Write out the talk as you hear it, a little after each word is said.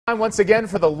Once again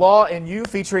for the Law and You,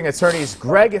 featuring attorneys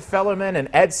Greg Fellerman and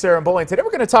Ed Saramboli. Today we're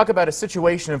going to talk about a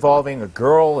situation involving a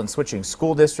girl and switching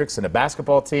school districts and a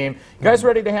basketball team. You guys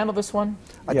ready to handle this one?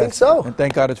 I think so. And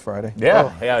thank God it's Friday.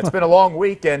 Yeah, yeah, it's been a long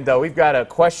week, and we've got a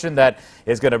question that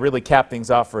is going to really cap things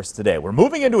off for us today. We're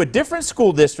moving into a different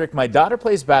school district. My daughter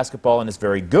plays basketball and is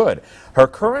very good. Her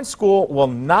current school will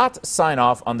not sign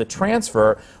off on the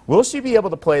transfer. Will she be able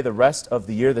to play the rest of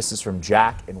the year? This is from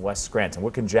Jack in West Scranton.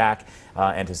 What can Jack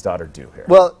and his daughter do here?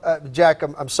 Well, Jack,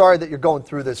 I'm sorry that you're going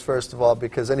through this, first of all,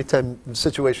 because anytime a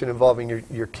situation involving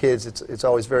your kids, it's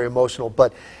always very emotional.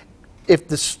 But if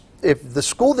the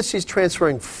school that she's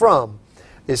transferring from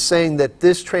is saying that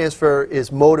this transfer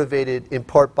is motivated in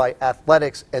part by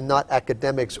athletics and not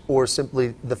academics or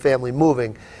simply the family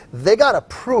moving, they got to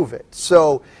prove it.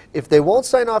 So if they won't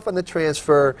sign off on the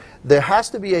transfer, there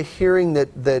has to be a hearing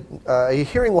a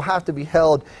hearing will have to be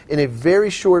held in a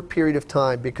very short period of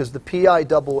time, because the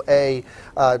PIAA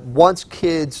wants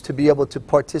kids to be able to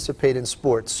participate in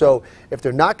sports. So if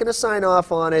they're not going to sign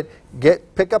off on it,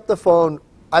 pick up the phone.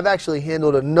 I've actually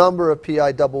handled a number of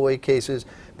PIAA cases.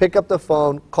 Pick up the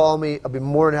phone, call me. I'll be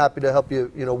more than happy to help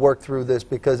you, work through this,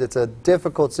 because it's a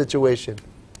difficult situation.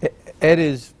 Ed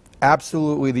is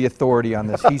absolutely the authority on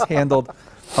this. He's handled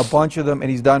a bunch of them,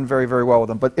 and he's done very, very well with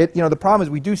them. But the problem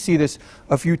is we do see this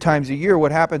a few times a year.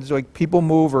 What happens is, like, people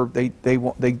move or they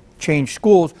change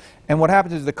schools, and what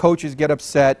happens is the coaches get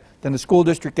upset, then the school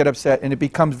district get upset, and it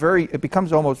becomes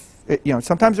almost,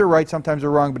 sometimes they're right, sometimes they're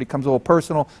wrong, but it becomes a little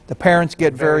personal. The parents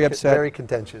get very upset. Very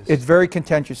contentious. It's very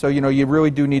contentious. So, you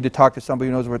really do need to talk to somebody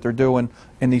who knows what they're doing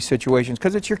in these situations,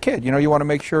 because it's your kid. You want to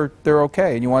make sure they're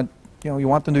okay, and you want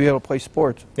them to be able to play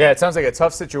sports. Yeah, it sounds like a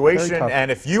tough situation. Very tough. And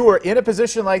if you are in a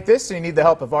position like this and you need the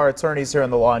help of our attorneys here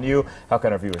on the Law and You, how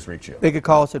can our viewers reach you? They could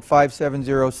call us at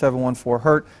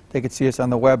 570-714-HURT. They could see us on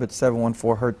the web at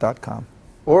 714hurt.com.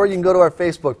 Or you can go to our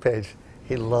Facebook page.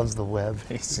 He loves the web.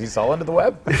 He's all into the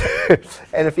web.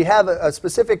 And if you have a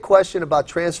specific question about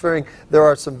transferring, there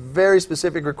are some very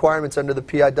specific requirements under the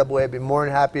PIAA. I'd be more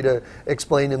than happy to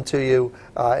explain them to you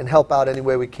and help out any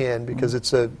way we can, because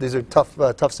these are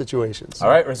tough situations. All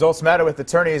right, Results Matter with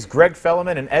attorneys Greg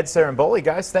Fellerman and Ed Saramboli.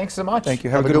 Guys, thanks so much. Thank you.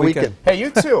 Have a good weekend. Hey,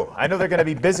 you too. I know they're going to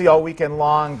be busy all weekend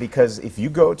long, because if you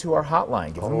go to our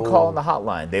hotline, give them a call on the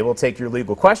hotline. They will take your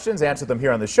legal questions, answer them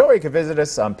here on the show, or you can visit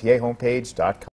us on PAHomepage.com.